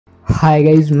Hi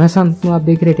guys, मैं शांत हूँ। आप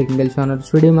देख रहे हैं टेक्निकल चैनल।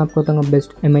 इस वीडियो में आपको बताऊंगा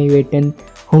best MIUI 10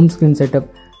 home screen setup.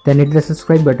 Then hit the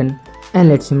subscribe button and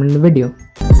let's in the video.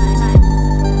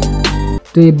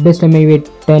 तो ये best MIUI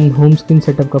 10 home screen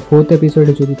setup का 4th एपिसोड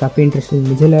है, जो कि काफ़ी इंटरेस्टिंग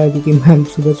मुझे लगा, क्योंकि मैं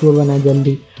सुबह बनाया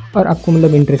जल्दी और आपको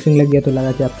मतलब इंटरेस्टिंग लग गया तो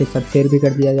लगा कि आपके साथ शेयर भी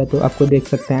कर दिया जाए। तो आपको देख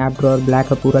सकते हैं ऐप ड्रॉअर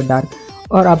ब्लैक है, पूरा डार्क,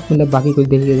 और आप मतलब बाकी कुछ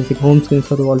देखिए जैसे होम स्क्रीन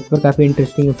और वॉलपेपर काफ़ी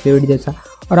इंटरेस्टिंग है, फ्लूइड जैसा।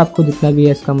 और आपको जितना भी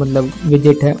है इसका मतलब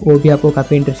विजेट है वो भी आपको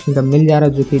काफ़ी इंटरेस्टिंग का मिल जा रहा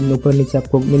है, जो कि ऊपर नीचे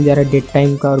आपको मिल जा रहा है डेट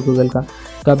टाइम का और गूगल का।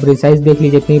 तो आप रिसाइज देख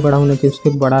लीजिए, जितनी बड़ा होना चाहिए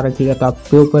उसके बड़ा रखिएगा, तो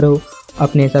आपके ऊपर हो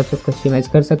अपने हिसाब से कस्टमाइज़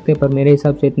कर सकते हैं। पर मेरे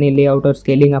हिसाब से इतने लेआउट और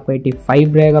स्केलिंग आपका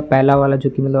 85 रहेगा पहला वाला, जो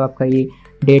कि मतलब आपका ये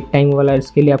डेट टाइम वाला।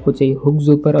 इसके लिए आपको चाहिए हुक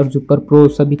ज़ूपर और ज़ूपर प्रो,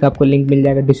 सभी का आपको लिंक मिल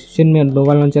जाएगा डिस्क्रिप्शन में।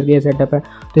 नोवा लॉन्चर का सेटअप है,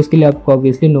 तो इसके लिए आपको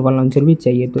ऑब्वियसली नोवा लॉन्चर भी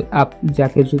चाहिए। तो आप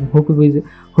जाके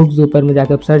हुक ज़ूपर में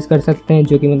जाकर आप सर्च कर सकते हैं,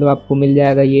 जो कि मतलब आपको मिल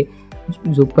जाएगा ये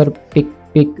ज़ूपर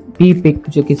पिक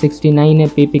जो कि 69 है,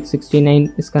 पिक 69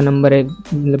 इसका नंबर है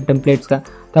मतलब टेम्पलेट्स का।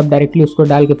 तो आप डायरेक्टली उसको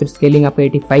डाल के फिर स्केलिंग आपका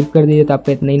 85 कर दीजिए, तो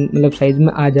आपका इतना ही मतलब साइज़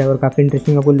में आ जाएगा और काफ़ी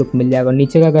इंटरेस्टिंग आपको लुक मिल जाएगा। और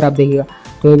नीचे का अगर आप देखिएगा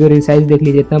तो अगर साइज़ देख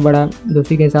लीजिए इतना बड़ा,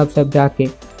 उसी के हिसाब से आप जाके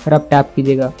अगर आप टैप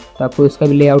कीजिएगा तो आपको इसका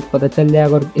भी लेआउट पता चल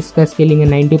जाएगा। और इसका स्केलिंग है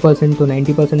 90%, तो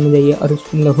 90% में जाइए और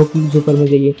मतलब हुक ज़ूपर में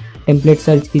जाइए, टेम्पलेट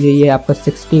सर्च कीजिए। ये आपका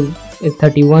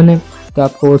 31 है, तो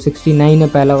आपको 69 है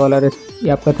पहला वाला, ये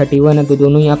आपका 31 है, तो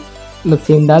दोनों ही आप मतलब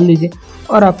सेम डाल दीजिए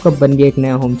और आपका बन गया एक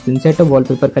नया होम स्क्रीन सेटअप।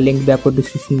 वॉलपेपर का लिंक भी आपको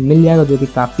डिस्क्रिप्शन में मिल जाएगा, जो कि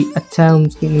काफ़ी अच्छा है होम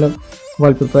स्क्रीन मतलब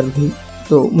वॉलपेपर भी।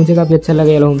 तो मुझे काफ़ी अच्छा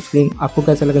लगा ये होम स्क्रीन। आपको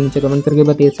कैसा लगा नीचे कमेंट करके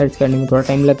बताइए। सर्च करने में थोड़ा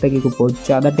टाइम लगता है क्योंकि बहुत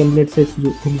ज़्यादा टेम्पलेट्स है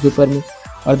हुक ज़ूपर में।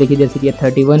 और देखिए जैसे कि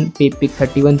 31 पिक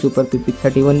 31 सुपर पिक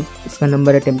 31 इसका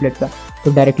नंबर है टेम्पलेट का,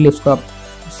 तो डायरेक्टली उसको आप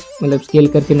मतलब स्केल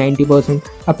करके 90%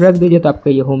 आप रख दीजिए, तो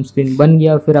आपका ये होम स्क्रीन बन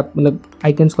गया। और फिर आप मतलब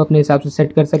आइकन्स को अपने हिसाब से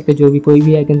सेट कर सकते हैं, जो भी कोई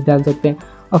भी आइकन्स डाल सकते हैं।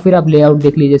 और फिर आप लेआउट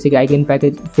देख लीजिए, जैसे कि आइकन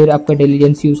पैकेज फिर आपका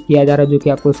डिलीजेंस यूज़ किया जा रहा है, जो कि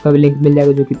आपको उसका भी लिंक मिल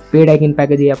जाएगा, जो कि पेड आइकन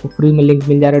पैकेज है, आपको फ्री में लिंक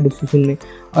मिल जा रहा है डिस्क्रिप्शन में।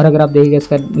 और अगर आप देखिएगा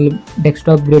इसका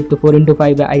डेस्कटॉप ग्रेड तो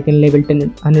 4x5 है, आइकन लेवल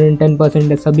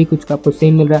 110% है, सभी कुछ का आपको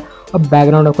सेम मिल रहा है। और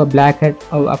बैकग्राउंड आपका ब्लैक है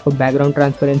और आपको बैकग्राउंड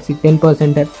ट्रांसपेरेंसी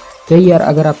 10% है। तो यार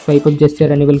अगर आप स्वाइप अप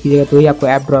जेस्चर अनेबल कीजिएगा तो ही आपको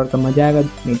ऐप ड्रॉअर का मजा आएगा,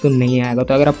 नहीं तो नहीं आएगा।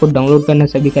 तो अगर आपको डाउनलोड करना है,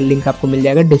 सभी का लिंक आपको मिल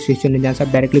जाएगा डिस्क्रिप्शन में, जहाँ से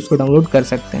आप डायरेक्टली उसको डाउनलोड कर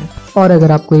सकते हैं। और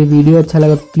अगर आपको ये वीडियो अच्छा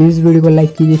लगा तो प्लीज़ वीडियो को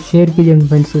लाइक कीजिए, शेयर कीजिए अपने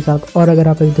फ्रेंड्स के साथ। और अगर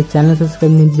आप अभी तक चैनल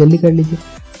सब्सक्राइब नहीं जल्दी कर लीजिए,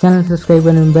 चैनल सब्सक्राइब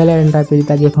करने में बेल आइकन टाइप कीजिए,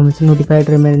 ताकि आप हमसे नोटिफाइड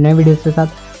रहे मेरे नए वीडियो के साथ।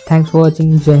 Thanks for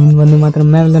watching. जय हिंद, वंदे मातरम।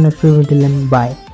 मैं मिलता हूं नेक्स्ट वीडियो में। बाय।